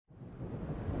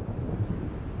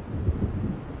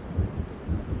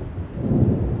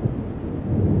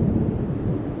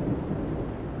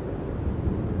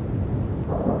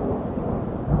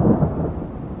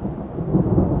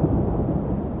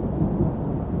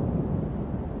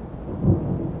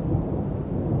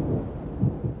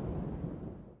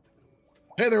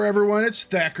Hey there everyone, it's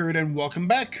Thakard and welcome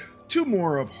back to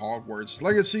more of Hogwarts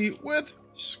Legacy with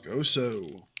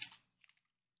Scoso.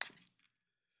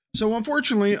 So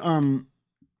unfortunately, I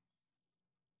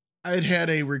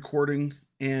had a recording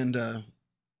and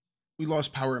we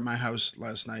lost power at my house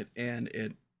last night and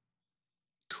it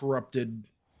corrupted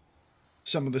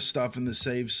some of the stuff in the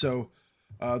save. So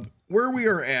where we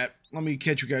are at, let me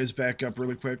catch you guys back up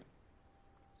really quick.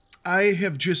 I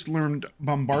have just learned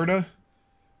Bombarda.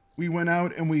 We went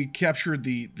out and we captured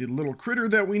the little critter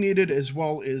that we needed, as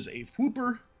well as a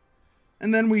Whooper.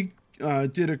 And then we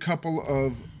did a couple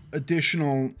of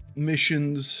additional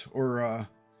missions, or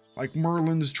like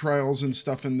Merlin's trials and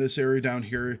stuff in this area down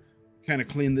here. Kind of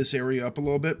clean this area up a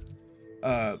little bit.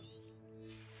 Then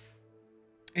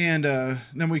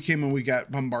we came and we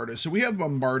got Bombarda. So we have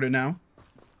Bombarda now.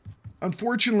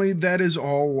 Unfortunately, that is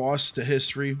all lost to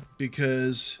history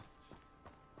because...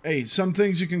 hey, some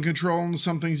things you can control and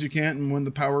some things you can't, and when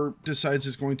the power decides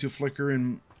it's going to flicker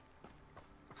and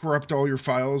corrupt all your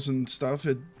files and stuff,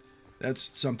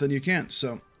 that's something you can't.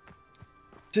 So,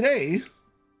 today,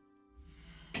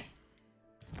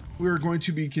 we're going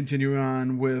to be continuing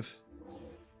on with,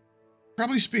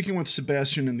 probably speaking with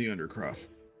Sebastian in the Undercroft.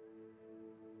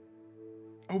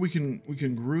 Oh, we can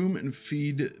groom and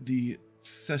feed the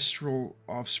Thestral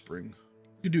offspring.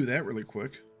 We could do that really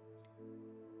quick.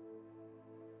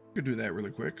 Could do that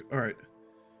really quick. All right.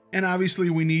 And obviously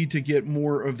we need to get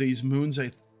more of these moons.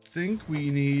 I think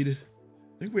we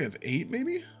have 8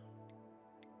 maybe?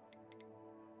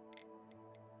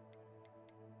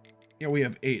 Yeah, we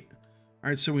have 8. All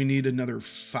right, so we need another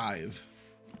 5.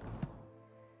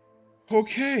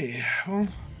 Okay. Well,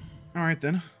 all right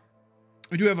then.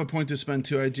 We do have a point to spend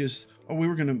too. We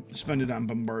were going to spend it on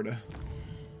Bombarda.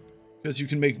 Because you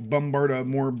can make Bombarda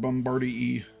more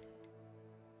Bombardy-y.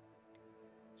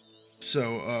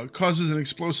 So, causes an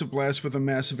explosive blast with a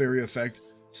massive area effect.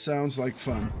 Sounds like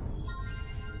fun.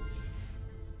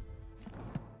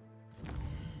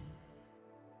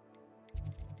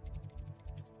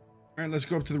 Alright, let's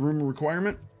go up to the room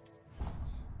requirement.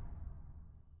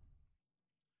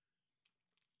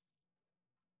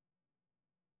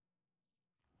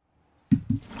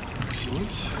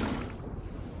 Excellent.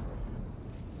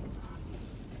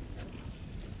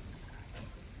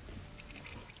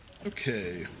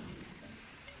 Okay.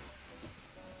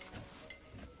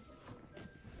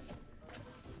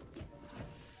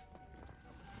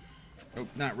 Oh,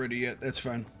 not ready yet. That's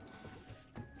fine.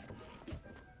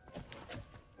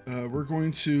 We're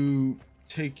going to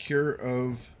take care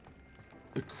of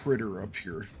the critter up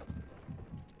here.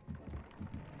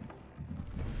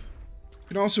 We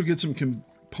can also get some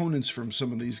components from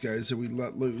some of these guys that we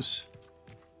let loose.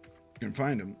 You can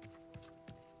find them.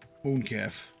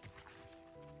 Mooncalf.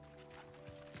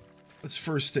 Let's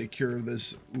first take care of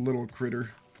this little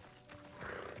critter.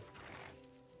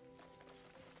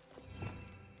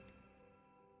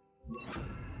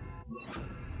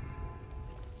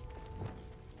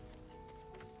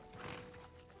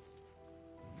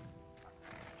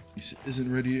 He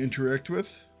isn't ready to interact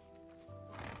with.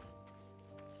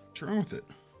 What's wrong with it?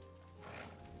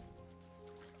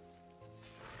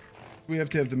 We have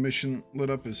to have the mission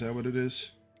lit up. Is that what it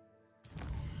is?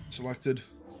 Selected.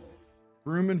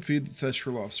 Groom and feed the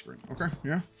Thestral offspring. Okay,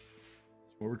 yeah.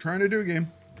 That's what we're trying to do,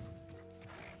 game.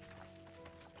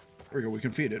 There we go, we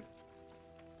can feed it.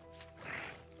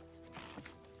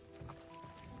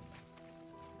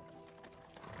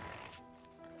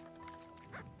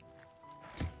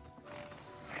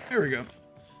 There we go.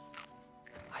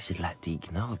 I should let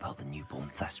Deke know about the newborn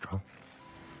Thestral.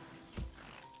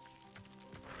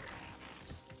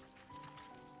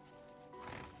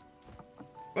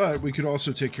 But we could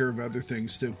also take care of other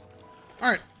things too.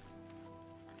 Alright.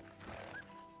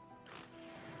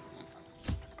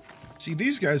 See,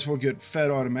 these guys will get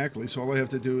fed automatically, so all I have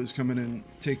to do is come in and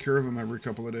take care of them every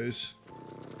couple of days.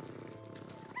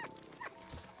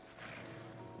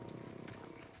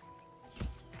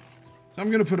 I'm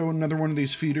going to put another one of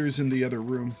these feeders in the other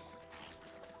room.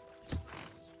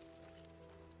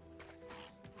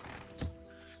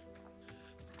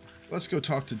 Let's go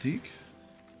talk to Deke.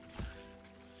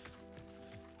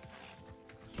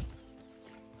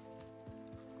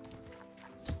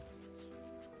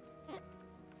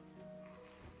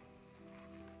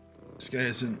 This guy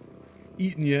hasn't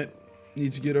eaten yet.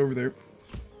 Needs to get over there.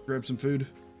 Grab some food.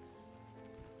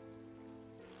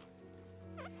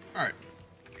 Alright.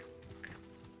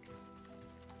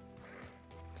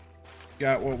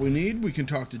 Got what we need. We can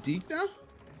talk to Deke now.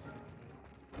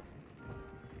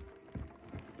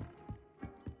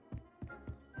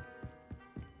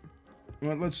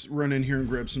 Well, let's run in here and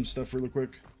grab some stuff really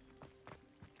quick.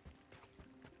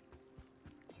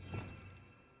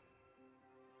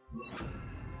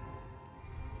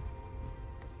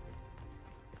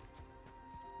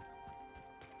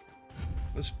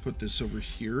 let's put this over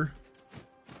here.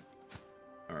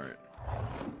 All right.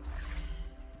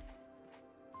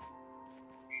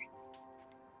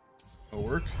 That'll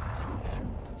work.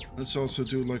 Let's also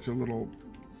do like a little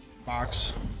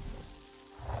box.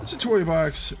 It's a toy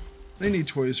box. They need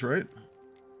toys, right?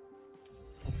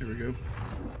 Here we go.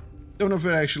 Don't know if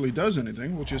it actually does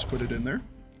anything. We'll just put it in there.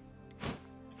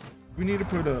 We need to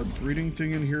put a breeding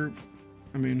thing in here.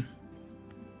 I mean,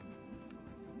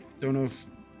 don't know if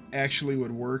actually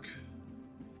would work.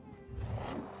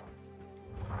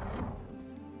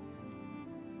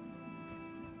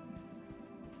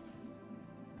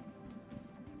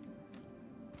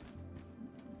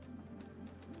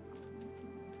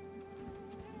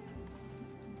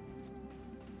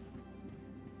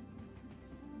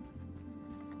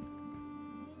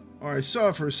 Oh, I saw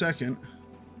it for a second.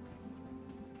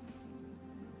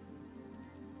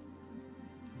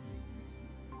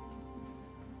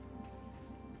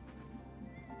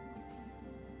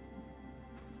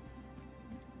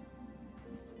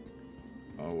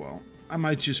 Oh well, I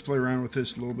might just play around with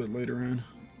this a little bit later on.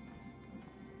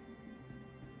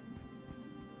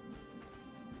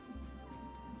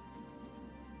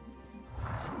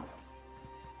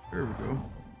 There we go.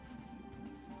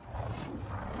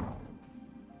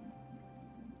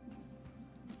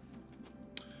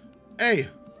 Hey!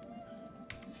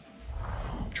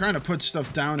 I'm trying to put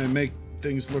stuff down and make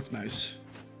things look nice.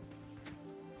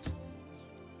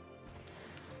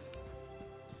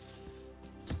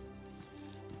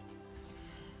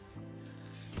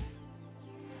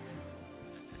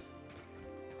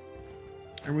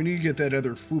 And we need to get that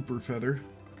other fooper feather.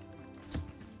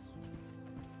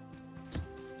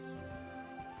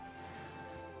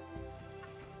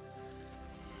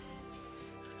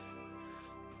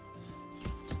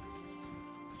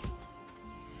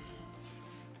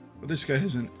 Well, this guy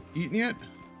hasn't eaten yet.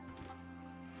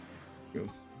 Go.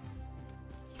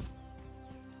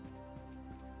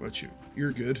 What you?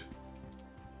 You're good.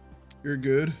 You're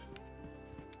good.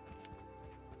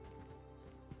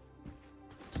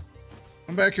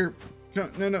 Come back here.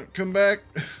 Come, no, come back.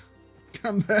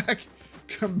 Come back.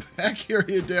 Come back here,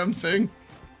 you damn thing.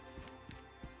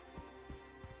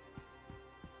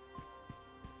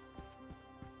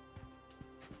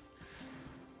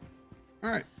 All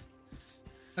right.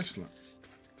 Excellent.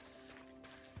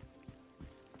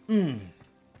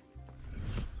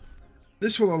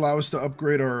 This will allow us to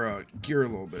upgrade our gear a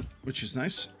little bit, which is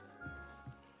nice.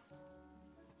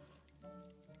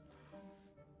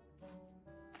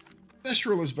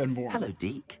 Thestral has been born. Hello,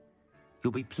 Deke.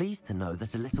 You'll be pleased to know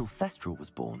that a little Thestral was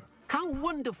born. How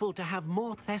wonderful to have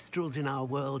more Thestrals in our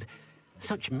world.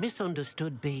 Such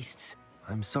misunderstood beasts.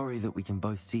 I'm sorry that we can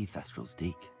both see Thestrals,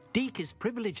 Deke. Deke is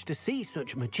privileged to see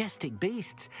such majestic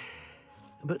beasts,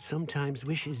 but sometimes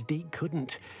wishes Deke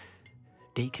couldn't.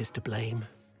 Deke is to blame.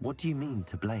 What do you mean,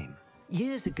 to blame?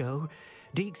 Years ago,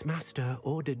 Deke's master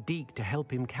ordered Deke to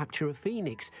help him capture a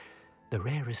phoenix, the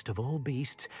rarest of all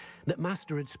beasts, that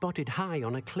master had spotted high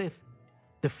on a cliff.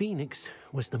 The phoenix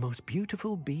was the most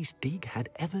beautiful beast Deke had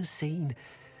ever seen.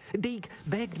 Deke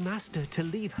begged master to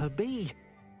leave her be.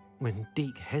 When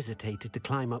Deke hesitated to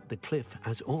climb up the cliff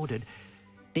as ordered,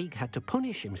 Deke had to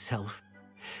punish himself.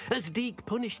 As Deke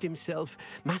punished himself,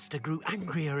 master grew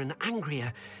angrier and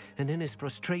angrier, and in his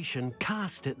frustration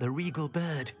cast at the regal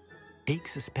bird. Deke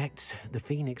suspects the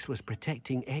phoenix was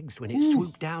protecting eggs when it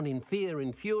swooped down in fear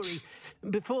and fury.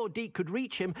 Before Deke could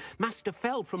reach him, master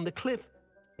fell from the cliff.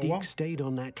 Deke stayed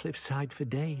on that cliffside for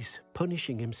days,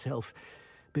 punishing himself,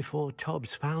 before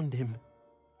Tobbs found him.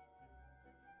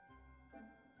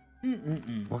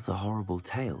 What a horrible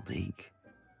tale, Deke.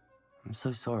 I'm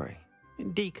so sorry.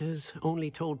 Deke has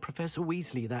only told Professor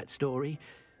Weasley that story,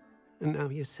 and now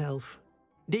yourself.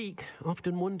 Deke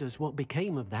often wonders what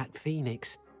became of that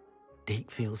phoenix.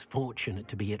 Deke feels fortunate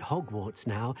to be at Hogwarts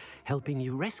now, helping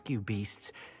you rescue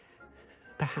beasts.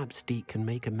 Perhaps Deke can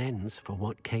make amends for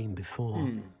what came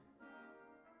before.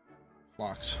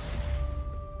 Locks.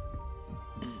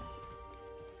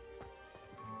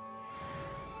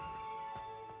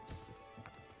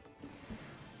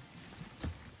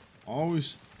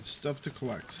 Always stuff to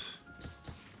collect.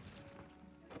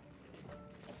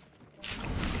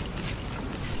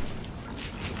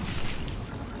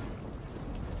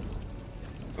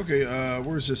 Okay,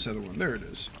 where's this other one? There it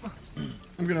is.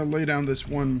 I'm gonna lay down this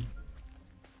one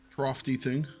crofty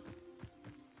thing.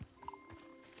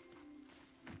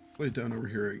 Lay it down over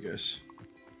here, I guess.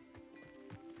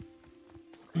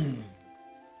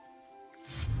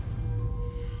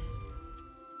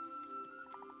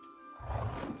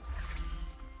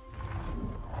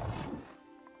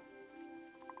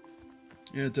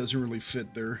 Yeah, it doesn't really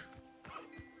fit there.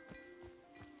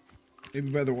 Maybe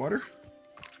by the water?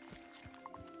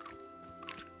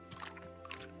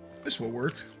 This will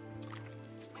work.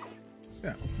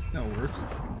 Yeah, that'll work.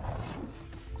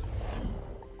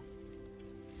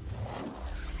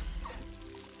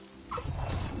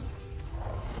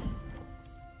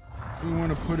 We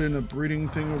want to put in a breeding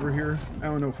thing over here. I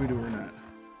don't know if we do or not.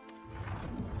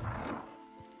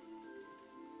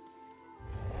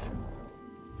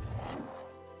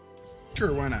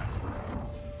 Sure, why not?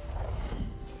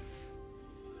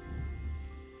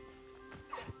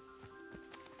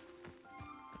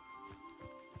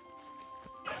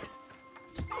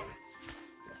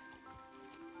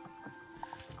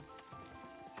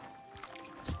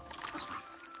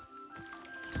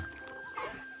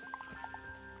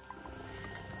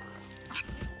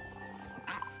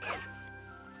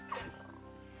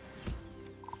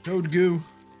 Toad goo.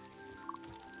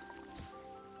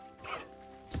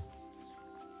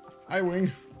 Hi,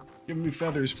 Wing. Give me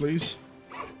feathers, please.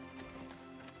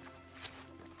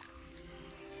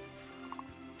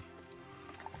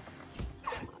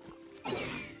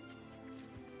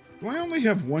 Do I only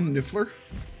have one niffler?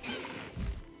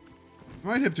 I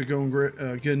might have to go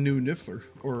and get a new niffler.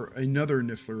 Or another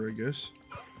niffler, I guess.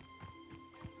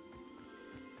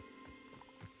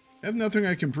 I have nothing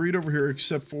I can breed over here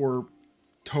except for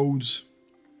toads.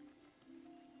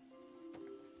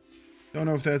 Don't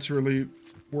know if that's really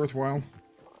worthwhile.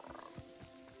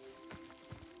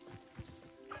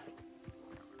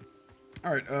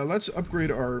 Alright, let's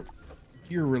upgrade our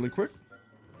gear really quick.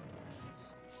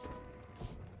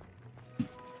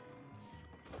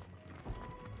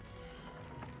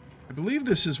 I believe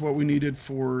this is what we needed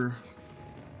for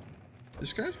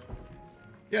this guy.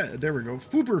 Yeah, there we go.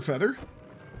 Fooper feather.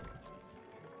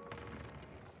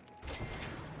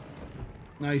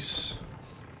 Nice.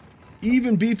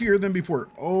 Even beefier than before.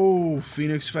 Oh,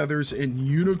 phoenix feathers and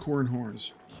unicorn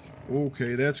horns.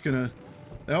 Okay,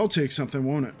 that'll take something,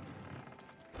 won't it?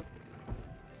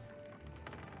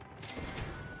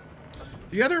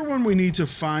 The other one we need to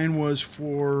find was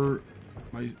for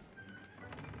my...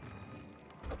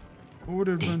 What would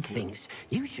it have been for? Thinks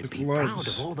you should be gloves. proud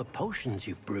of all the potions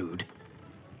you've brewed.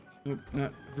 Nope,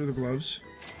 not for the gloves.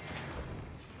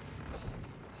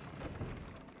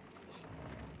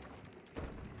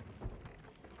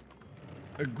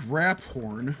 A grap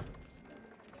horn.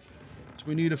 So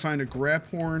we need to find a grap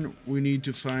horn. We need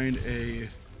to find a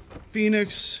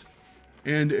phoenix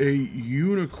and a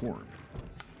unicorn.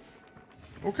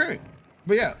 Okay.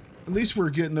 But yeah, at least we're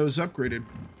getting those upgraded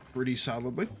pretty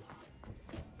solidly.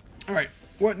 All right.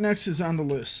 What next is on the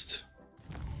list?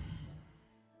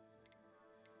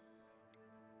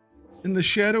 In the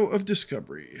Shadow of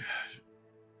Discovery.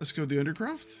 Let's go to the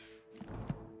Undercroft.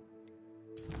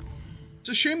 It's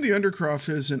a shame the Undercroft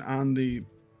isn't on the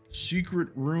secret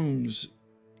rooms,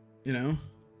 you know.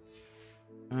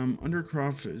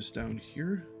 Undercroft is down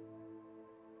here.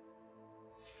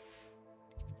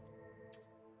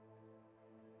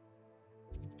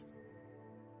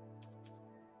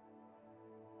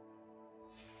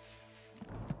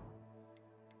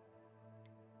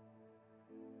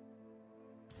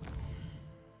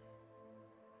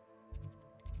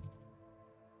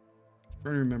 I'm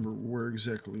trying to remember where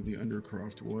exactly the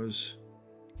Undercroft was.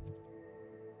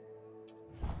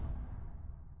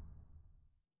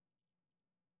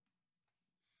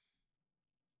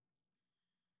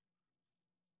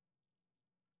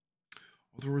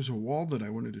 Well, there was a wall that I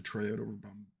wanted to try out over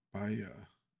by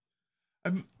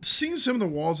I've seen some of the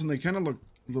walls and they kind of look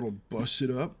a little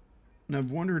busted up. And I've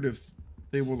wondered if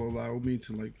they will allow me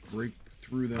to like break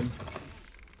through them.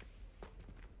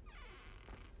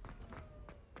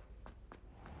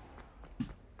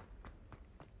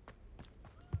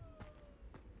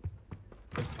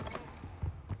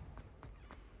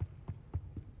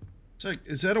 It's like,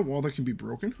 is that a wall that can be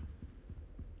broken?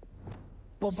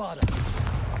 Bobada.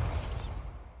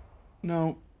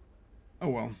 No. Oh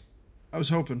well. I was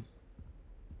hoping.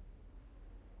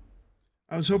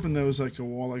 I was hoping that was like a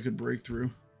wall I could break through.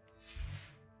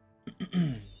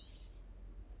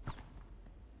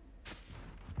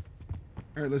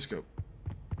 Alright, let's go.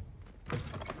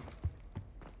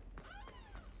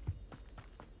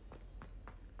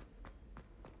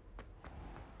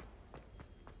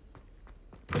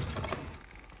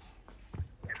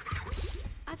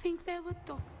 I think there were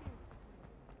dogs.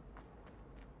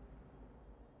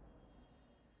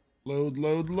 Load,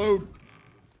 load, load.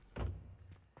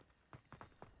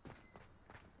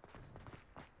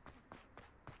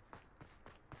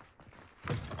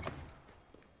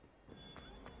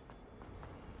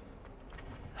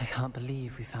 I can't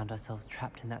believe we found ourselves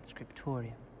trapped in that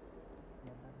scriptorium.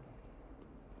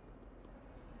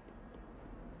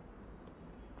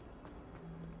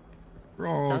 We're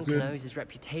all Duncan good. owes his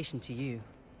reputation to you.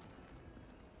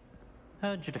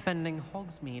 Heard you're defending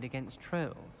Hogsmeade against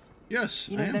trolls. Yes,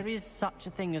 You I know, am. there is such a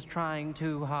thing as trying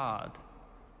too hard.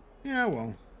 Yeah,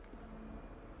 well.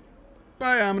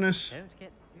 Bye, Ominous. Don't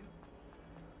get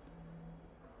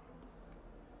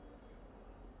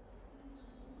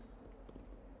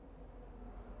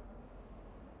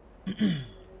too...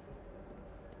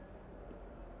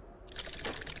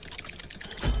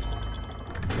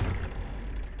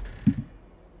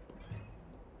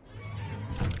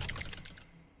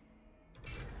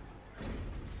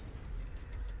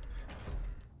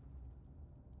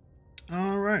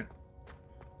 All right.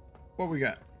 What we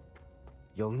got?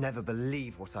 You'll never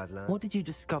believe what I've learned. What did you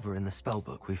discover in the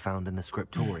spellbook we found in the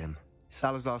scriptorium?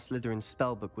 Salazar Slytherin's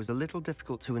spellbook was a little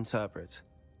difficult to interpret,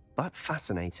 but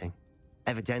fascinating.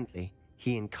 Evidently,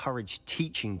 he encouraged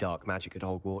teaching dark magic at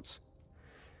Hogwarts.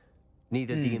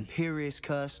 Neither the Imperious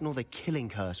Curse nor the Killing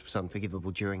Curse was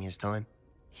unforgivable during his time.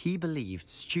 He believed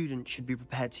students should be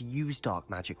prepared to use dark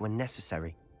magic when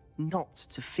necessary, not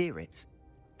to fear it.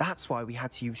 That's why we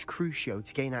had to use Crucio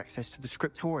to gain access to the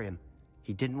scriptorium.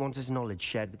 He didn't want his knowledge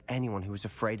shared with anyone who was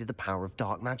afraid of the power of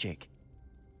dark magic.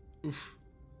 Oof.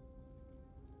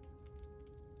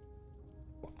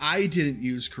 Well, I didn't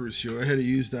use Crucio. I had it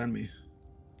used on me.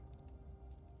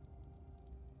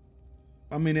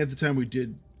 I mean, at the time we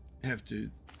did have to.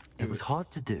 It was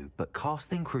hard to do, but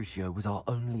casting Crucio was our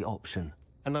only option.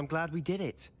 And I'm glad we did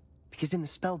it, because in the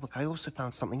spellbook I also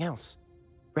found something else.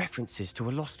 References to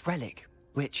a lost relic,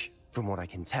 which, from what I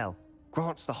can tell,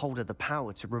 grants the holder the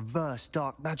power to reverse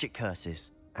dark magic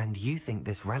curses. And you think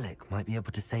this relic might be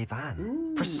able to save Anne?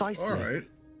 Ooh, Precisely. All right.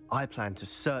 I plan to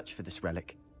search for this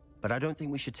relic, but I don't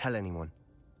think we should tell anyone.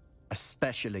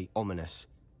 Especially Ominous.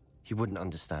 He wouldn't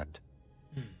understand.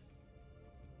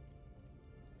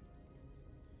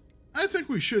 I think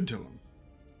we should tell him.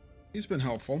 He's been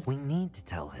helpful. We need to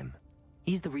tell him.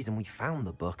 He's the reason we found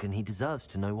the book, and he deserves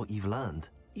to know what you've learned.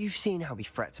 You've seen how he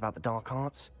frets about the dark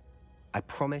arts. I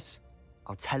promise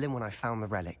I'll tell him when I found the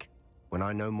relic. When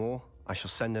I know more, I shall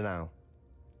send an owl.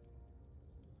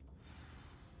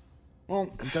 Well,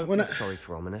 And don't when feel I, sorry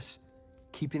for Ominous.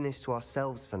 Keeping this to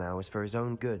ourselves for now is for his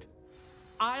own good.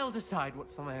 I'll decide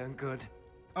what's for my own good.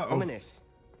 uh-oh. Ominous,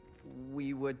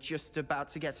 we were just about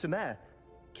to get some air.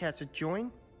 Care to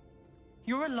join?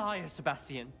 You're a liar,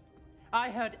 Sebastian. I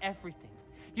heard everything.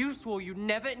 You swore you'd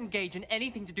never engage in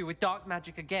anything to do with dark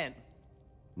magic again.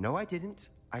 No, I didn't.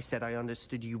 I said I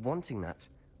understood you wanting that.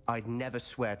 I'd never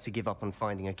swear to give up on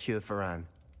finding a cure for Anne.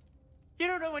 You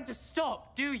don't know when to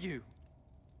stop, do you?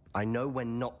 I know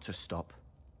when not to stop.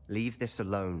 Leave this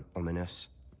alone, Ominous.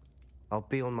 I'll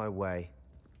be on my way.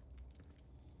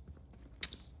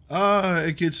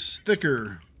 It gets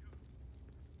thicker.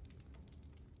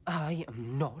 I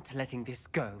am not letting this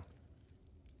go.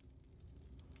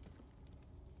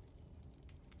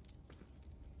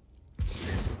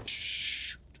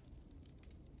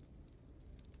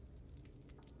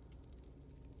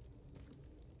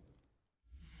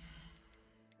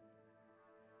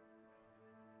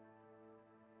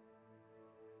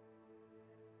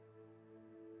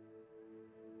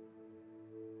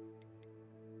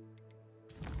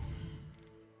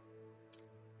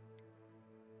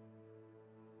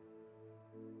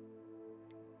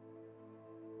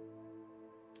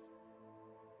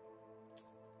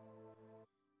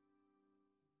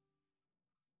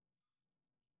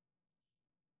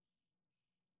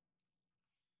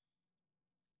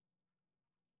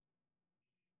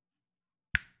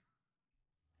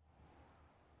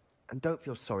 And don't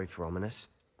feel sorry for Ominous.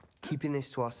 Keeping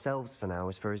this to ourselves for now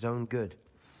is for his own good.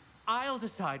 I'll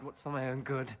decide what's for my own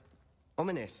good.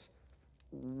 Ominous,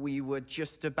 we were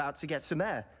just about to get some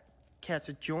air. Care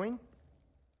to join?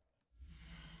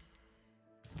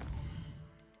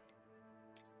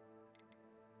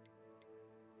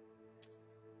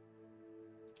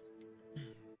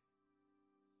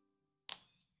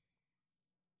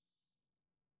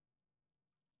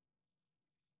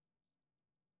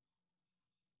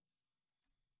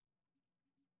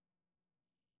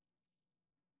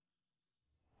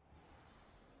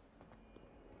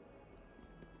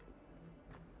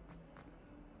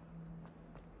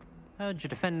 Heard you're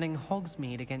defending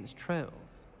Hogsmeade against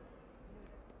trolls.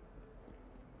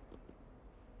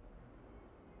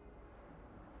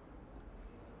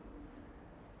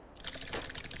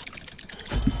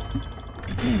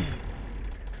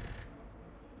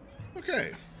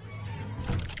 Okay.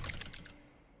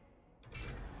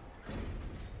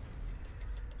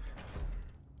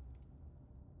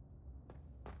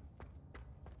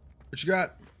 What you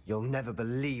got? You'll never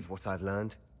believe what I've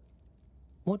learned.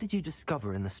 What did you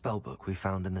discover in the spellbook we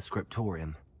found in the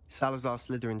scriptorium? Salazar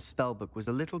Slytherin's spellbook was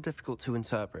a little difficult to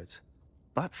interpret,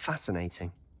 but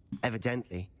fascinating.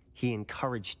 Evidently, he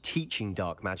encouraged teaching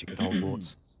dark magic at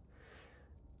Hogwarts.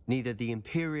 Neither the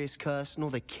Imperious Curse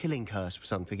nor the Killing Curse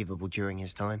was unforgivable during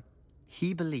his time.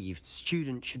 He believed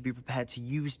students should be prepared to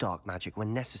use dark magic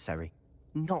when necessary,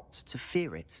 not to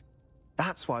fear it.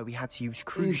 That's why we had to use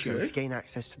Crucio to gain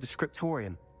access to the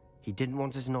Scriptorium. He didn't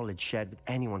want his knowledge shared with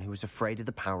anyone who was afraid of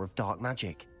the power of dark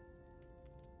magic.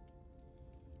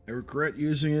 I regret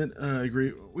using it. I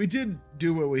agree. We did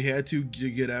do what we had to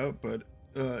get out, but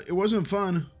it wasn't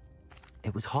fun.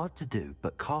 It was hard to do,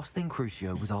 but casting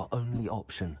Crucio was our only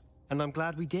option. And I'm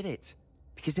glad we did it,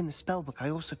 because in the spellbook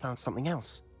I also found something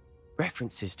else.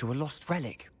 References to a lost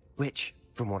relic, which,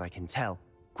 from what I can tell,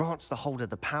 grants the holder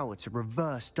the power to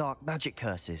reverse dark magic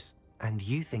curses. And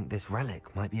you think this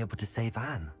relic might be able to save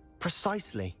Anne?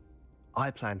 Precisely. I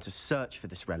plan to search for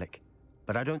this relic,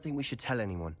 but I don't think we should tell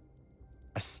anyone.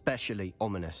 Especially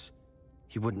Ominous.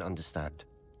 He wouldn't understand.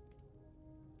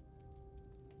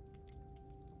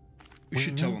 We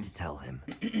should tell need him. to tell him.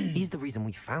 He's the reason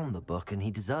we found the book, and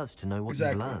he deserves to know what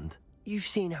Exactly. he's learned. You've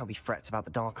seen how he frets about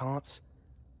the dark arts.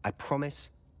 I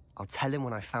promise I'll tell him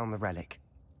when I found the relic.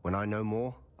 When I know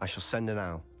more, I shall send an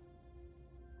owl.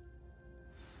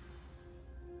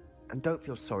 And don't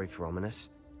feel sorry for Ominous.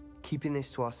 Keeping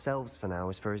this to ourselves for now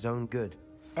is for his own good.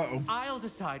 Uh-oh. I'll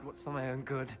decide what's for my own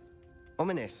good.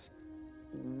 Ominous,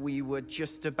 we were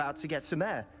just about to get some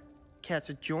air. Care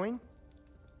to join?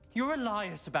 You're a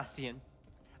liar, Sebastian.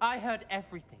 I heard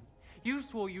everything. You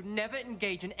swore you'd never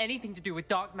engage in anything to do with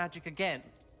dark magic again.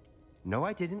 No,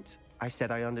 I didn't. I said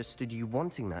I understood you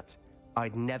wanting that.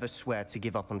 I'd never swear to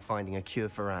give up on finding a cure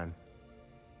for Anne.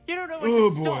 You don't know when Oh,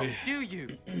 to stop, boy. do you?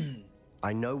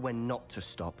 I know when not to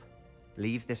stop.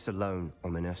 Leave this alone,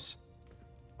 Ominous.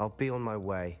 I'll be on my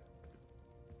way.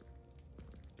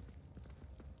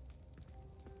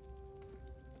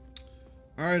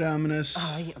 All right, Ominous.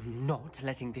 I am not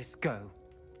letting this go.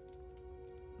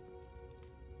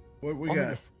 What we got?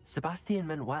 Ominous, Sebastian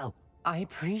meant well. I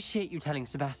appreciate you telling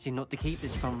Sebastian not to keep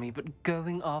this from me, but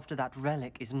going after that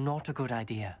relic is not a good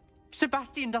idea.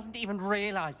 Sebastian doesn't even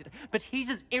realize it, but he's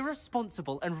as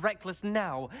irresponsible and reckless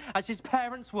now as his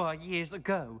parents were years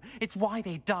ago. It's why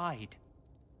they died.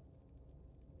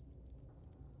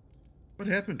 What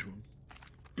happened to him?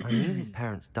 I knew his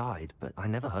parents died, but I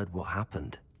never heard what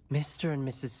happened. Mr. and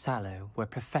Mrs. Sallow were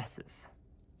professors.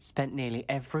 Spent nearly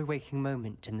every waking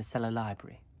moment in the cellar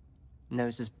library.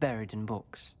 Noses buried in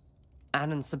books.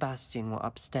 Anne and Sebastian were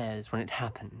upstairs when it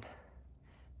happened.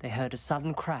 They heard a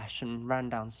sudden crash and ran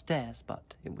downstairs,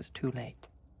 but it was too late.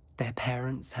 Their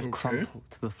parents had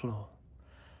crumpled to the floor.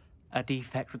 A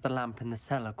defect with the lamp in the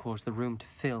cellar caused the room to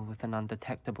fill with an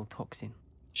undetectable toxin.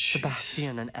 Jeez.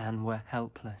 Sebastian and Anne were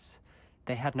helpless.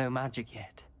 They had no magic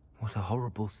yet. What a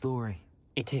horrible story.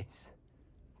 It is.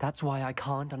 That's why I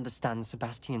can't understand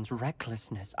Sebastian's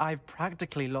recklessness. I've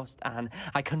practically lost Anne.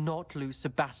 I cannot lose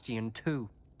Sebastian too.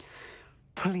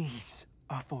 Please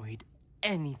avoid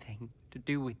anything to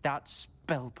do with that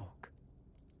spellbook.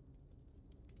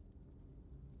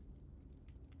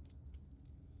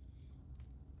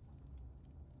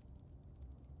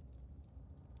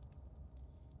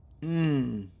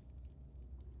 Giving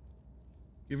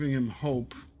him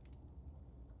hope.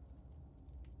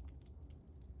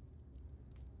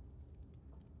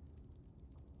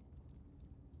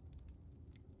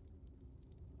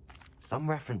 Some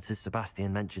references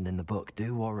Sebastian mentioned in the book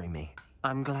do worry me.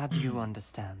 I'm glad you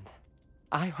understand.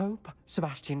 I hope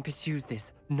Sebastian pursues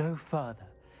this no further.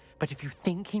 But if you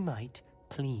think he might,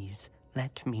 please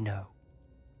let me know.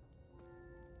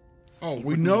 Oh,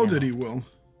 we know that he will.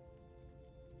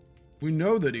 We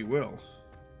know that he will.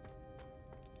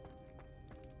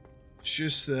 It's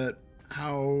just that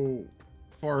how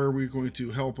far are we going to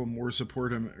help him or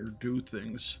support him or do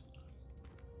things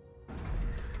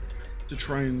to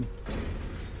try and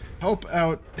help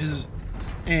out his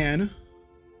Anne,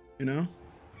 you know?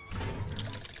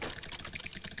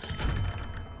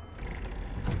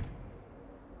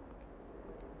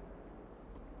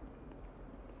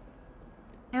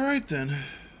 All right, then.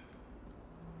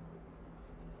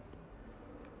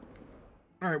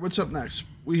 All right, what's up next?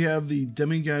 We have the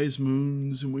Demiguise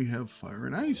Moons, and we have Fire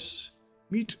and Ice.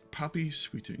 Meet Poppy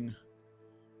Sweeting.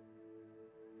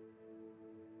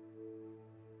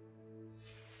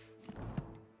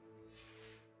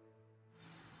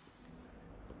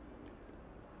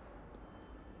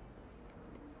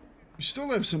 We still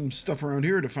have some stuff around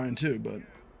here to find too, but...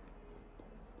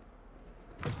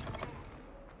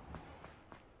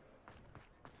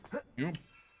 Yep.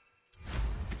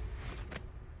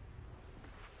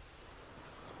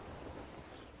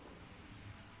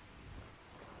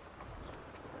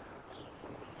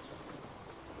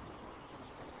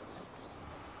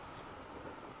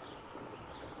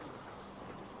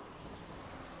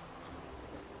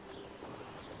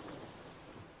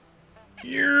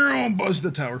 Yeah, buzz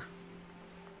the tower.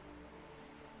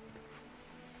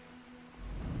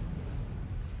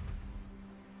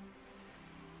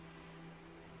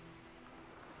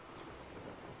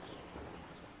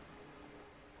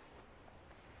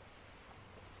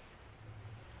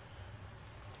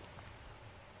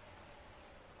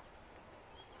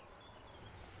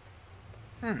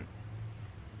 All right.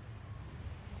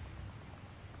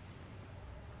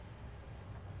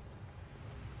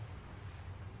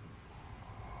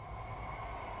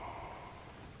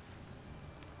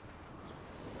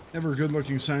 Never a good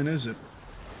looking sign, is it?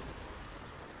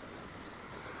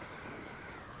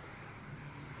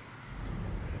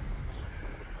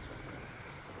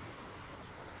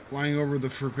 Flying over the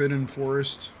Forbidden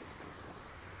Forest.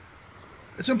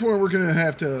 At some point, we're going to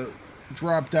have to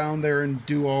drop down there and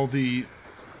do all the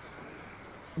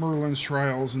Merlin's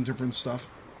trials and different stuff.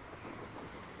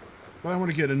 But I want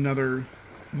to get another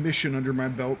mission under my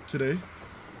belt today.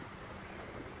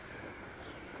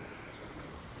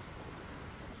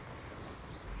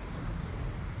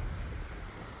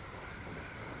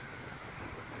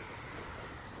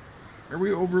 Are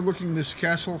we overlooking this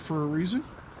castle for a reason?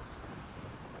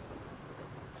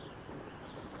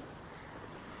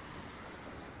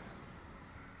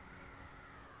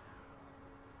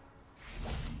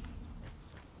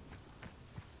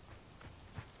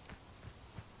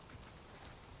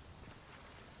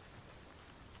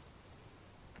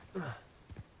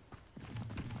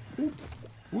 Whoop.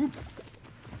 Whoop.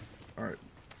 All right.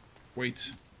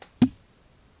 Wait.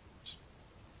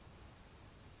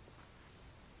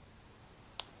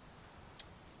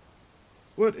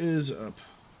 What is up?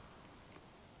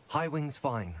 Highwing's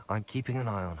fine. I'm keeping an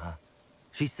eye on her.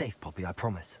 She's safe, Poppy, I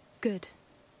promise. Good.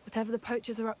 Whatever the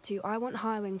poachers are up to, I want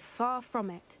Highwing far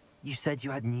from it. You said you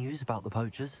had news about the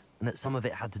poachers, and that some of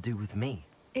it had to do with me.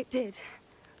 It did.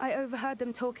 I overheard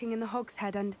them talking in the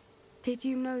Hogshead, and did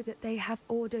you know that they have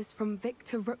orders from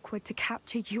Victor Rookwood to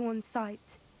capture you on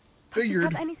sight? Does this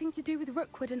have anything to do with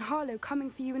Rookwood and Harlow coming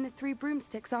for you in the Three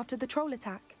Broomsticks after the troll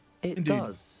attack? It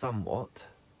does, somewhat.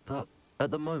 But at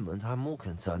the moment, I'm more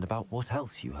concerned about what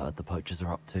else you heard the poachers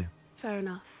are up to. Fair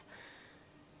enough.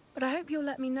 But I hope you'll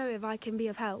let me know if I can be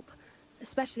of help,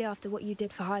 especially after what you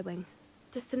did for Highwing.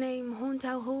 Does the name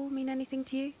Horntail Hall mean anything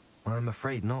to you? I'm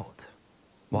afraid not.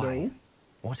 Why? No.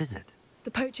 What is it? The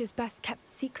poacher's best kept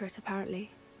secret, apparently.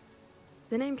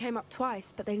 The name came up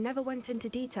twice, but they never went into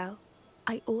detail.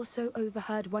 I also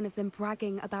overheard one of them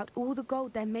bragging about all the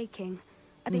gold they're making,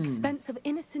 at the expense of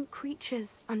innocent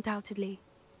creatures, undoubtedly.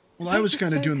 Well, I was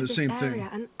kind of doing the same thing.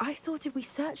 And I thought if we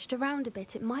searched around a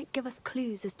bit, it might give us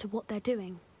clues as to what they're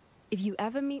doing. If you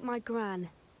ever meet my gran,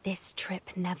 this trip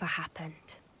never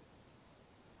happened.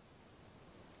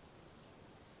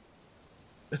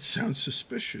 That sounds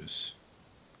suspicious.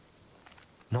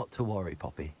 Not to worry,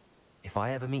 Poppy. If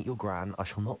I ever meet your gran, I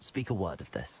shall not speak a word of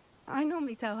this. I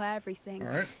normally tell her everything.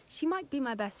 All right. She might be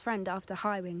my best friend after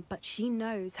Highwing, but she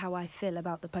knows how I feel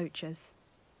about the poachers.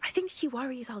 I think she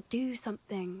worries I'll do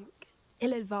something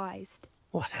ill-advised.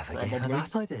 Whatever gave her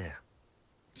that idea?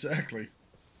 Exactly.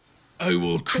 I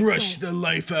will crush the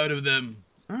life out of them.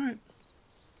 All right.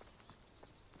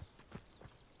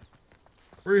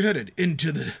 Where are you headed?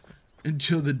 Into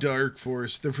the dark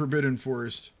forest, the forbidden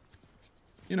forest.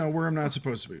 You know, where I'm not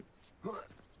supposed to be.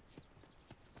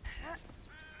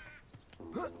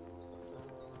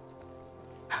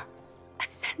 A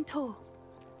centaur.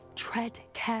 Tread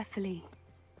carefully.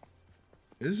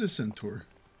 It is a centaur.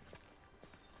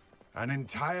 An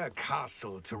entire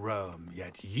castle to roam,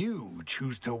 yet you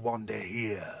choose to wander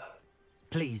here.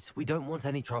 Please, we don't want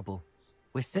any trouble.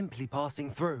 We're simply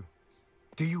passing through.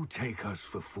 Do you take us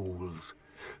for fools?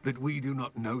 That we do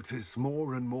not notice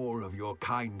more and more of your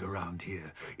kind around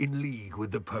here, in league with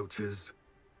the poachers?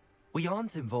 We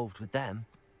aren't involved with them.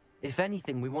 If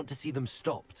anything, we want to see them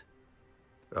stopped.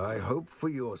 I hope for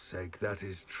your sake that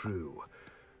is true.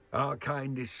 Our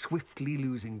kind is swiftly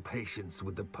losing patience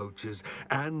with the poachers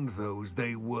and those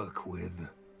they work with.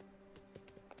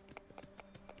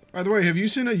 By the way, have you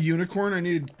seen a unicorn? I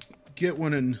need to get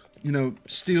one and, you know,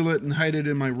 steal it and hide it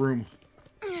in my room.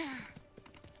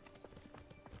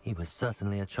 He was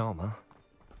certainly a charmer.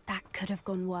 That could have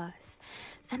gone worse.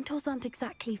 Centaurs aren't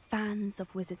exactly fans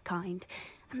of wizard kind,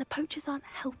 and the poachers aren't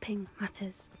helping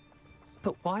matters.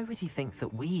 But why would he think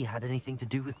that we had anything to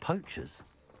do with poachers?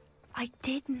 I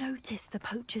did notice the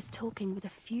poachers talking with a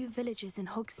few villagers in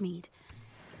Hogsmeade.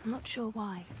 I'm not sure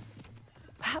why.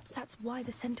 Perhaps that's why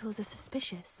the centaurs are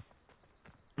suspicious.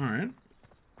 All right.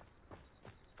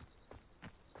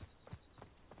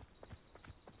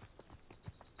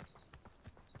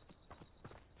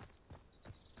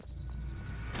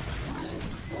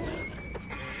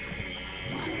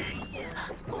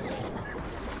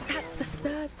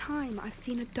 time I've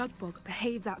seen a dugbog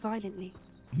behave that violently.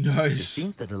 Nice. It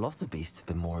seems that a lot of beasts have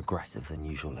been more aggressive than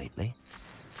usual lately.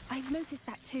 I've noticed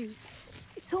that too.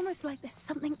 It's almost like there's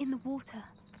something in the water.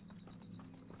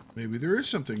 Maybe there is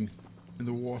something in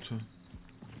the water.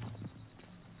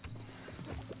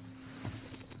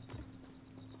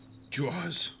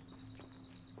 Jaws.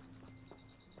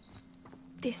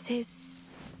 This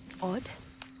is odd.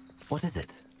 What is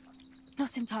it?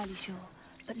 Not entirely sure,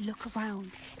 but look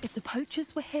around. If the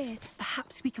poachers were here,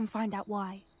 perhaps we can find out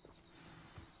why.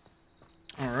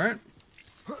 All right.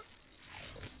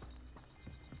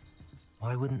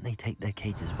 Why wouldn't they take their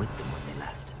cages with them when they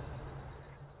left?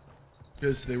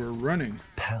 Because they were running.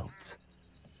 Pelts.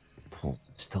 Paul,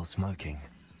 still smoking.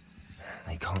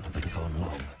 They can't have been gone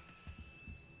long.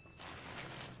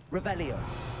 Revelio.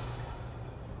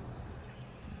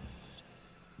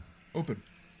 Open.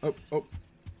 Oh, oh.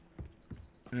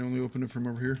 Can I only open it from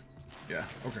over here? Yeah,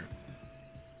 okay.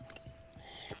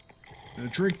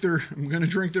 I'm gonna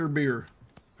drink their beer.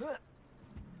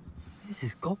 This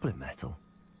is goblin metal.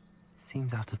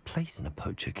 Seems out of place in a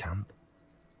poacher camp.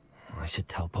 I should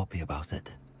tell Poppy about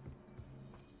it.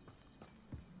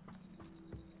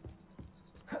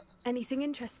 Anything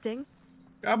interesting?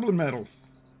 Goblin metal.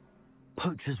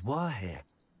 Poachers were here.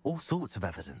 All sorts of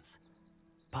evidence.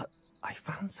 But I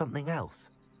found something else.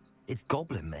 It's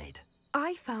goblin made.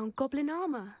 I found goblin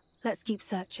armor. Let's keep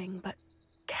searching, but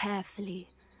carefully.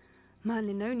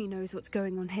 Merlin only knows what's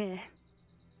going on here.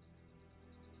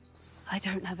 I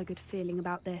don't have a good feeling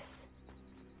about this.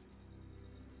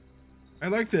 I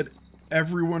like that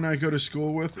everyone I go to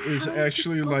school with is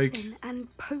actually like, and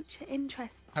poacher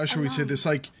interests. how should we say this?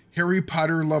 Like Harry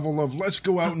Potter level of let's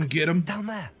go out and get them. Down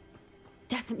there.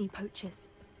 Definitely poachers.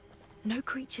 No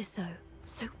creatures though.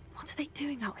 So what are they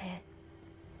doing out here?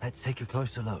 Let's take a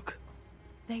closer look.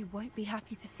 They won't be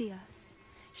happy to see us.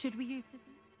 Should we use this?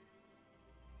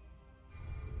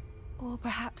 Or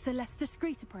perhaps a less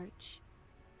discreet approach?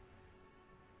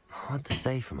 Hard to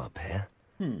say from up here.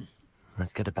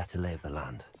 Let's get a better lay of the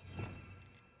land.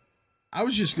 I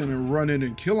was just gonna run in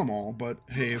and kill them all, but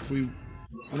hey, if we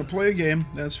want to play a game,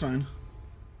 that's fine.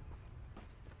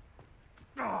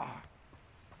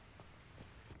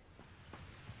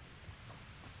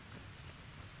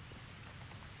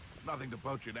 Nothing to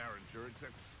poach in Arrowshire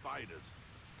except spiders.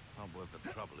 Not worth the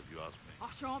trouble if you ask me. I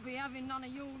shan't be having none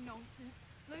of your nonsense.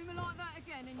 Leave me like that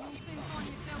again and you'll soon find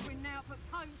yourself with now for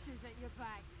poachers at your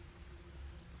back.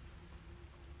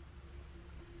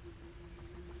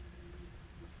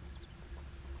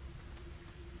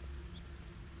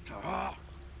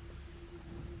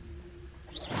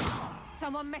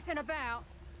 Someone messing about?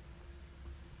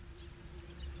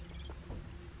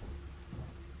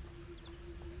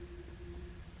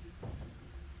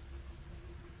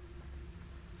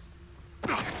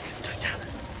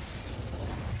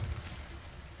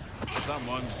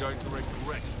 Someone's going to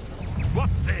regret.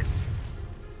 What's this?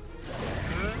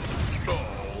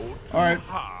 Oh, too all right.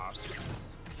 hard.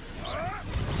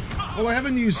 Well, I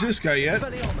haven't used this guy yet.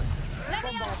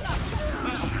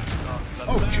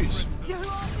 Oh, jeez.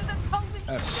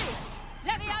 Yes.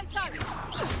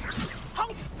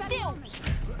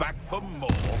 Back for more.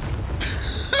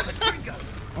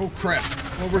 Oh crap.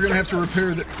 Well, we're gonna have to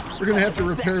repair that. We're gonna have to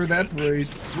repair that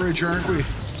bridge, aren't we?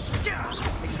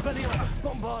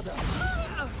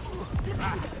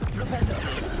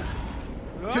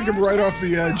 Kick him right off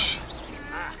the edge.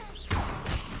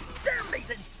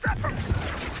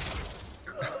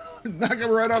 Knock him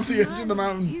right off the edge of the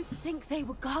mountain. You'd think they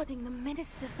were guarding the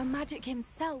Minister for Magic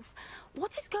himself.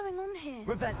 What is going on here?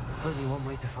 Only one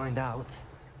way to find out.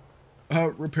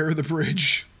 Repair the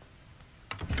bridge.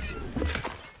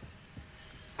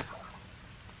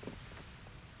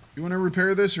 You want to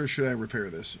repair this, or should I repair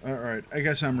this? All right, I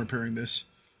guess I'm repairing this.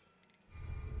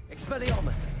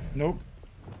 Expelliarmus. Nope.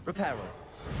 Reparo.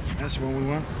 That's the one we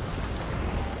want.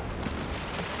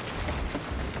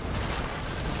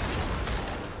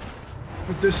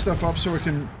 Put this stuff up so I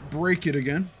can break it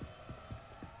again.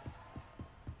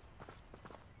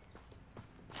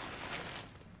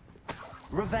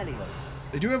 Revelio.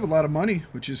 They do have a lot of money,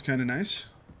 which is kind of nice.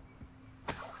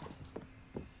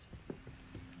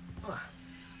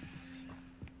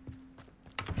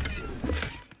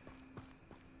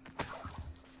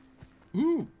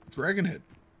 Ooh, dragon head.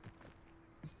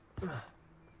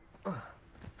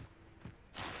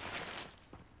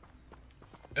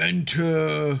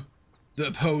 Enter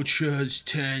the poacher's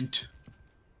tent.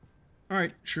 All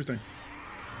right, sure thing.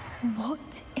 What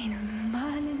in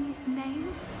Merlin's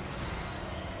name?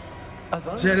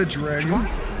 Is that a dragon?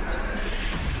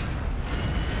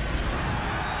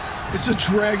 It's a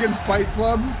dragon fight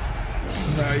club?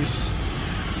 Nice.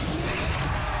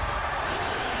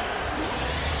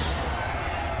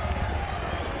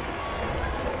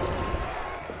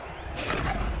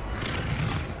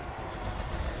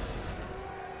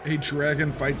 A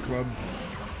dragon fight club.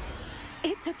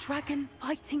 It's a dragon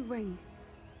fighting ring.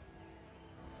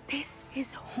 This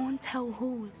is Horntail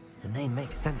Hall. The name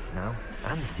makes sense now,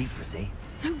 and the secrecy.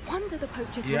 No wonder the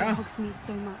poachers were in Hogsmeade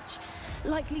so much.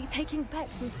 Likely taking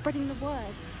bets and spreading the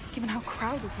word, given how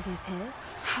crowded it is here.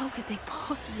 How could they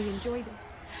possibly enjoy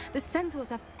this? The centaurs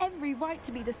have every right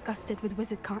to be disgusted with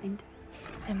wizard kind.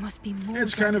 There must be more.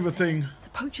 It's kind of a thing. The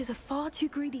poachers are far too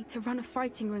greedy to run a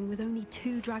fighting ring with only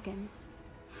 2 dragons.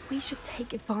 We should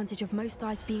take advantage of most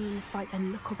eyes being in the fight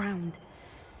and look around.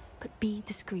 But be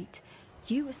discreet.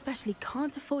 You especially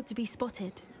can't afford to be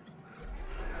spotted.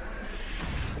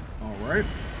 All right.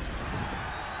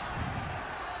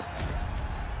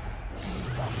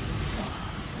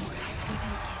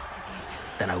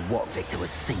 Don't know what Victor was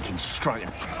sinking straight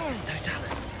up. There's no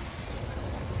talents.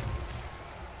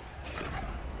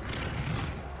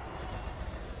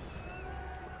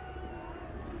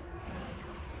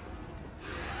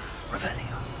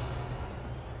 Revelio.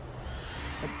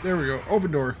 Oh, there we go.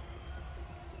 Open door.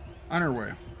 On our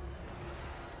way.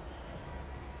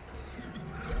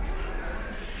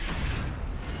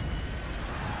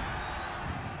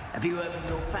 Have you heard from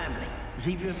your family? Has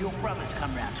either of your brothers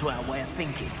come round to our way of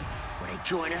thinking? Will they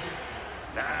join us?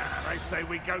 Nah, they say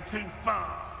we go too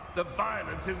far. The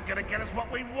violence isn't going to get us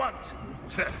what we want.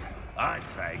 I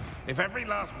say, if every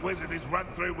last wizard is run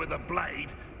through with a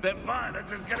blade, then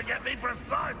violence is going to get me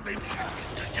precisely...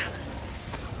 Totalis.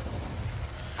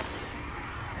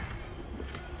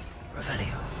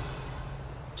 Revelio.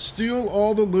 Steal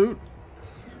all the loot.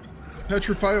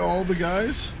 Petrify all the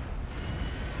guys.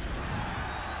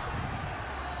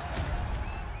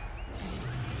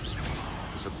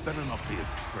 This had better not be a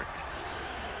trick.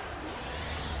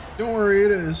 Don't worry,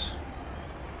 it is.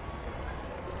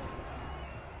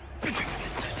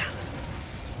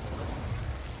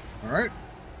 All right.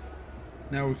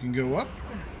 Now we can go up.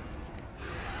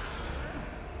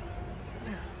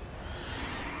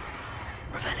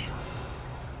 Revelio.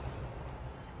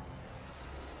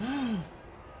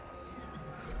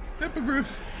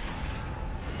 Hippogriff.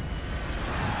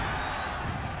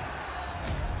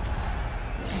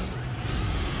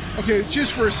 Okay,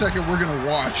 just for a second, we're gonna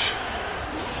watch.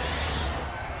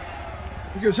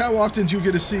 Because how often do you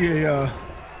get to see a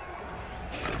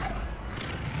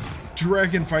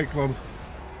Dragon Fight Club?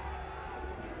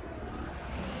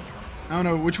 I don't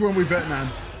know, which one are we betting on?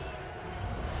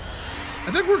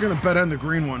 I think we're gonna bet on the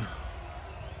green one.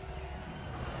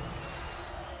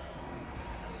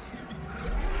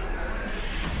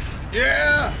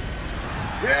 Yeah!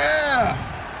 Yeah!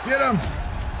 Get him!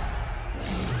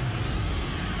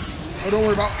 Oh, don't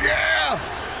worry about... Yeah!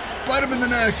 Bite him in the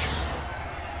neck!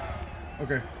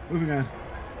 Okay, moving on.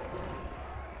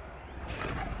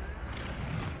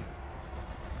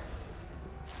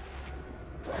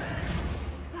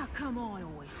 How come I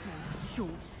always draw the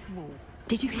short straw?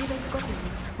 Did you hear those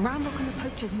goblins? Ramrock and the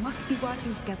poachers must be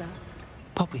working together.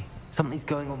 Poppy, something's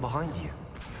going on behind you.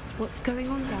 What's going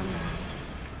on down there?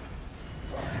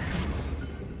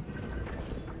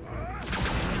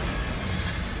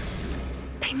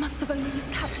 They must have only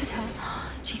just captured her.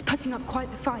 She's putting up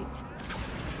quite the fight.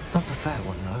 Not a fair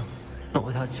one, though. Not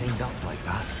with her chained up like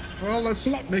that. Well, let's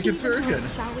make it fair again.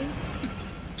 Shall we?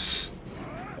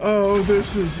 Oh,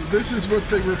 this is what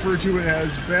they refer to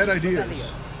as bad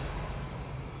ideas.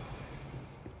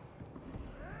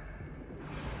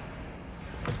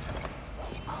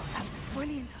 Oh, that's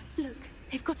brilliant. Look,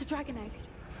 they've got a dragon egg.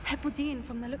 Hebridean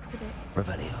from the looks of it.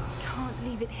 Revelio. Can't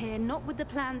leave it here, not with the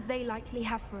plans they likely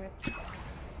have for it.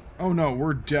 Oh no,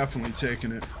 we're definitely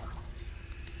taking it.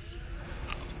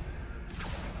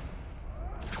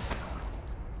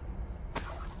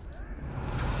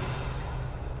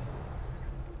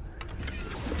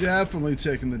 Definitely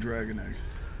taking the dragon egg.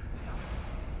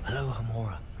 Hello,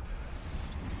 Hamora.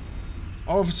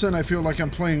 All of a sudden I feel like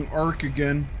I'm playing Ark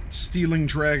again, stealing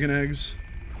dragon eggs.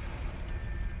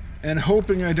 And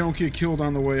hoping I don't get killed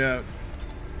on the way out.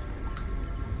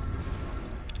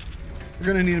 We're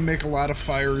gonna need to make a lot of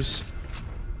fires.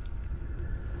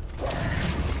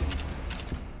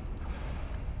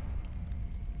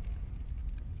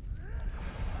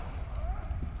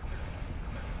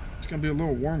 It's gonna be a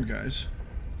little warm, guys.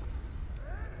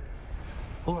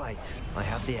 All right, I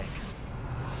have the egg.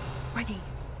 Ready.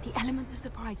 The element of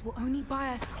surprise will only buy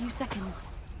us a few seconds.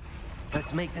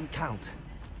 Let's make them count.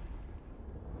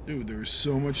 Dude, there's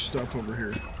so much stuff over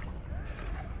here.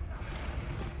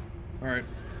 All right.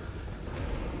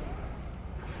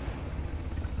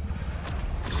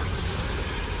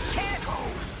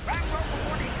 Careful! Ramrock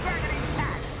before this dragon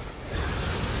intact!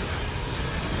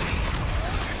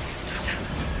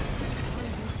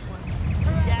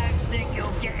 Don't think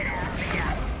you'll get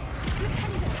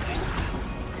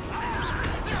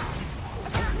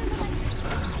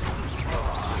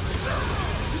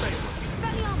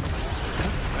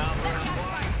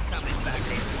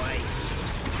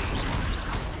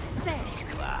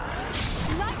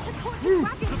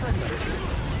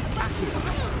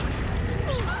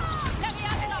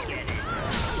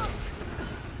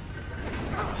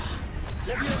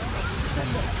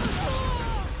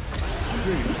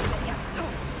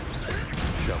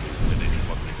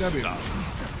W.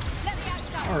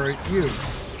 Alright, you.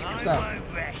 Stop.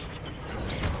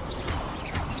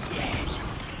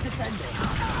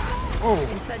 Oh.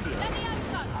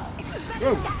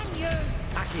 Whoa.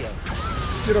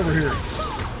 Get over here.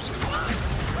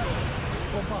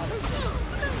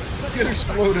 Get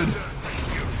exploded.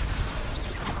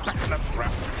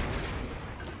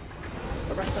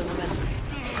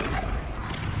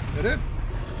 That it?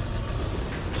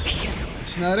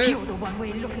 It's not it. You're the one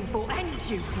we're looking for, and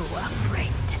you brought a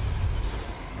friend.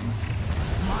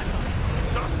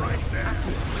 Stop right there.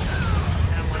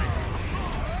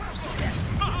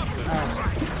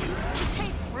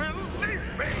 Release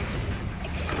me.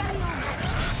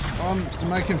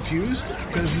 Am I confused?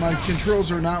 Because my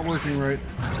controls are not working right.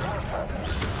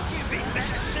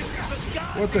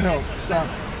 What the hell? Stop.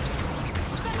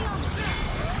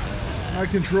 My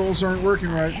controls aren't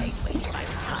working right.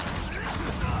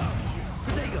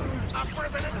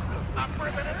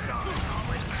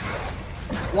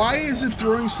 Why is it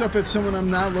throwing stuff at someone I'm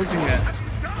not looking at?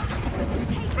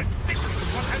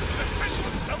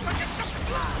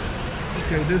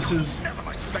 Okay, this is...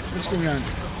 What's going on?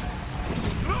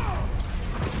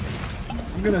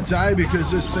 I'm gonna die because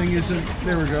this thing isn't...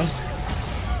 There we go.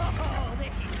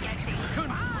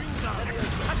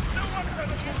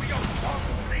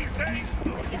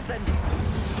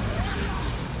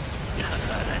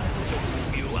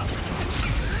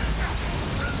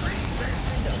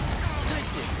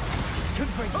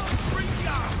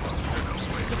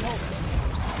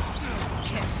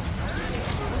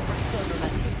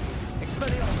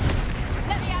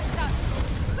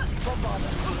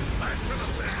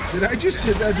 Did I just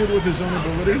hit that dude with his own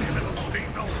ability?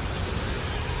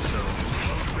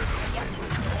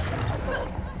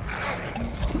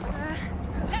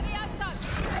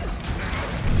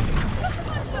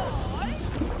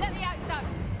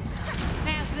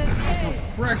 For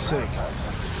Christ's sake.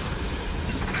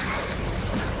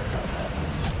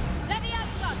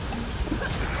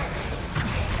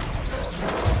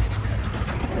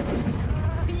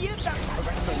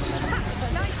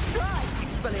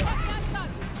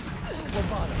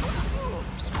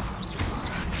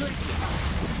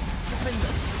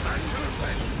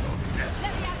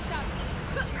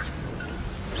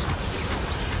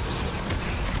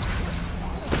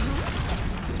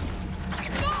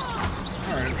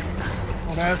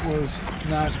 That was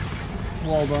not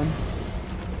well done.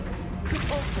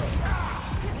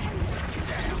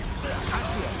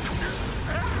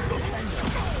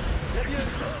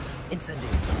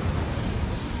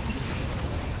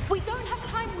 We don't have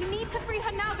time. We need to free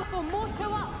her now before more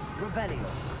show up.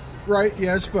 Right,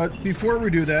 yes, but before we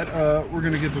do that, we're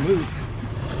gonna get the loot.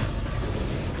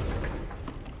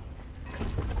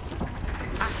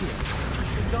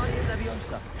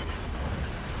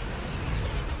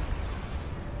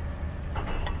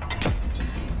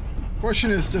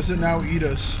 Question is, does it now eat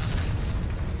us?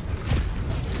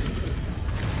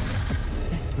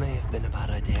 This may have been a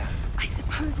bad idea. I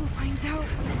suppose we'll find out.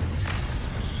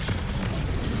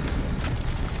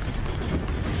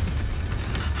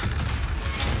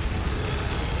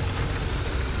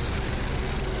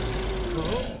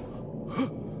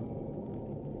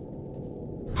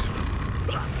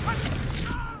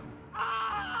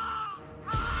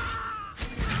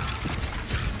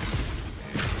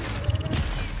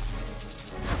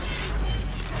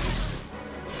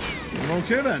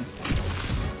 Okay then.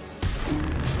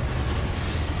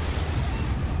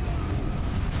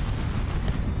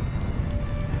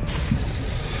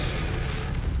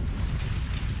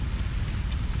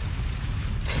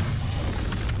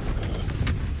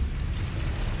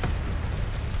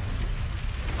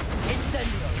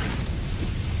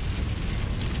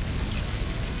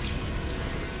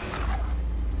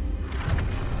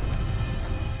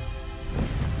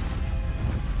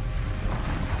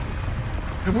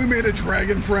 Have we made a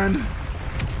dragon friend?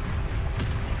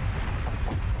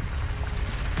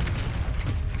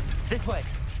 This way.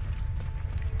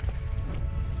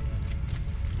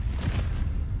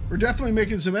 We're definitely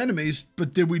making some enemies,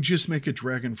 but did we just make a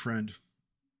dragon friend?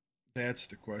 That's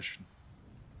the question.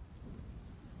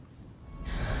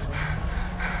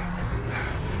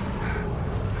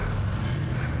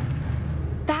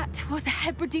 That was a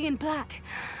Hebridean black.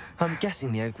 I'm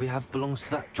guessing the egg we have belongs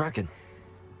to that dragon.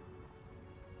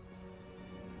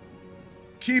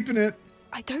 Keeping it.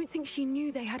 I don't think she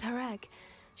knew they had her egg.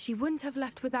 She wouldn't have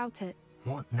left without it.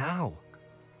 What now?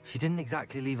 She didn't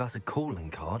exactly leave us a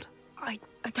calling card. I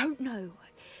don't know.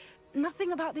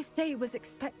 Nothing about this day was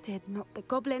expected. Not the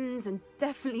goblins, and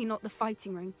definitely not the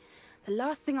fighting ring. The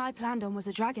last thing I planned on was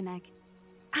a dragon egg.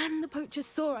 And the poachers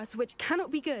saw us, which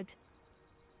cannot be good.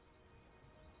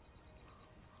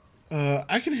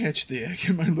 I can hatch the egg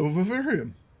in my little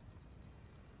vivarium.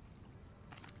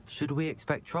 Should we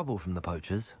expect trouble from the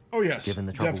poachers? Oh, yes, given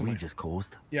the trouble definitely. we just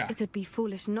caused. Yeah. It would be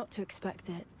foolish not to expect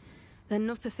it. They're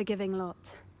not a forgiving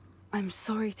lot. I'm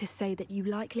sorry to say that you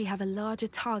likely have a larger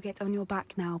target on your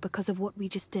back now because of what we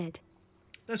just did.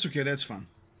 That's okay, that's fun.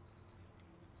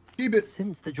 Keep it.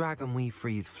 Since the dragon we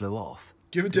freed flew off,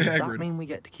 give it to does Hagrid. that mean we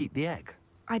get to keep the egg?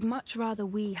 I'd much rather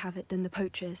we have it than the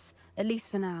poachers, at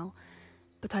least for now.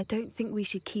 But I don't think we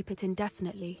should keep it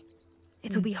indefinitely.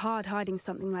 It'll be hard hiding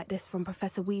something like this from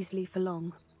Professor Weasley for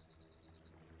long.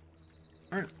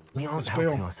 All right, we aren't let's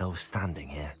helping bail. ourselves standing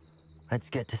here. Let's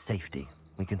get to safety.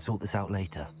 We can sort this out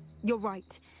later. You're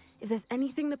right. If there's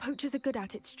anything the poachers are good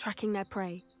at, it's tracking their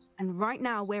prey. And right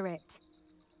now, we're it.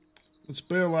 Let's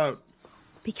bail out.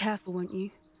 Be careful, won't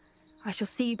you? I shall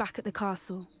see you back at the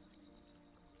castle.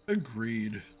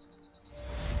 Agreed.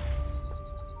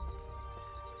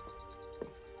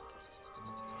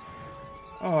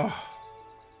 Oh,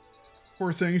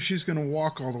 poor thing. She's going to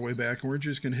walk all the way back, and we're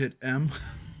just going to hit M.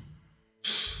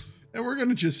 And we're going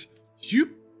to just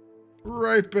zoop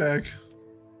right back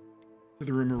to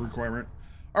the room of requirement.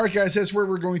 All right, guys, that's where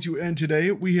we're going to end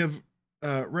today. We have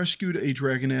rescued a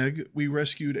dragon egg. We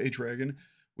rescued a dragon.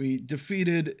 We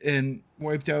defeated and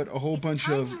wiped out a whole bunch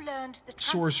of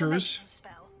sorcerers.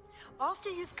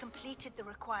 After you've completed the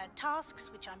required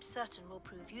tasks, which I'm certain will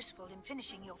prove useful in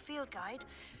finishing your field guide,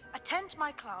 attend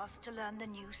my class to learn the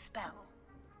new spell.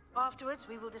 Afterwards,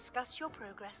 we will discuss your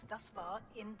progress thus far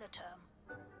in the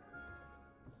term.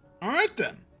 All right,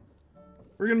 then.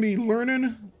 We're going to be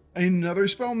learning another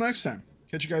spell next time.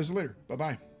 Catch you guys later.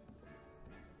 Bye-bye.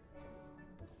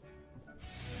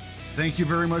 Thank you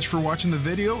very much for watching the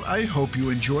video. I hope you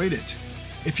enjoyed it.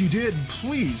 If you did,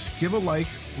 please give a like,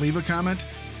 leave a comment,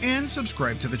 and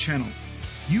subscribe to the channel.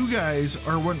 You guys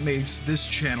are what makes this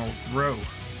channel grow.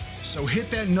 So hit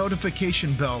that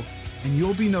notification bell and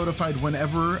you'll be notified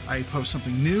whenever I post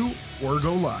something new or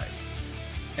go live.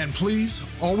 And please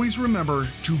always remember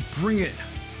to bring it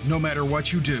no matter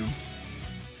what you do.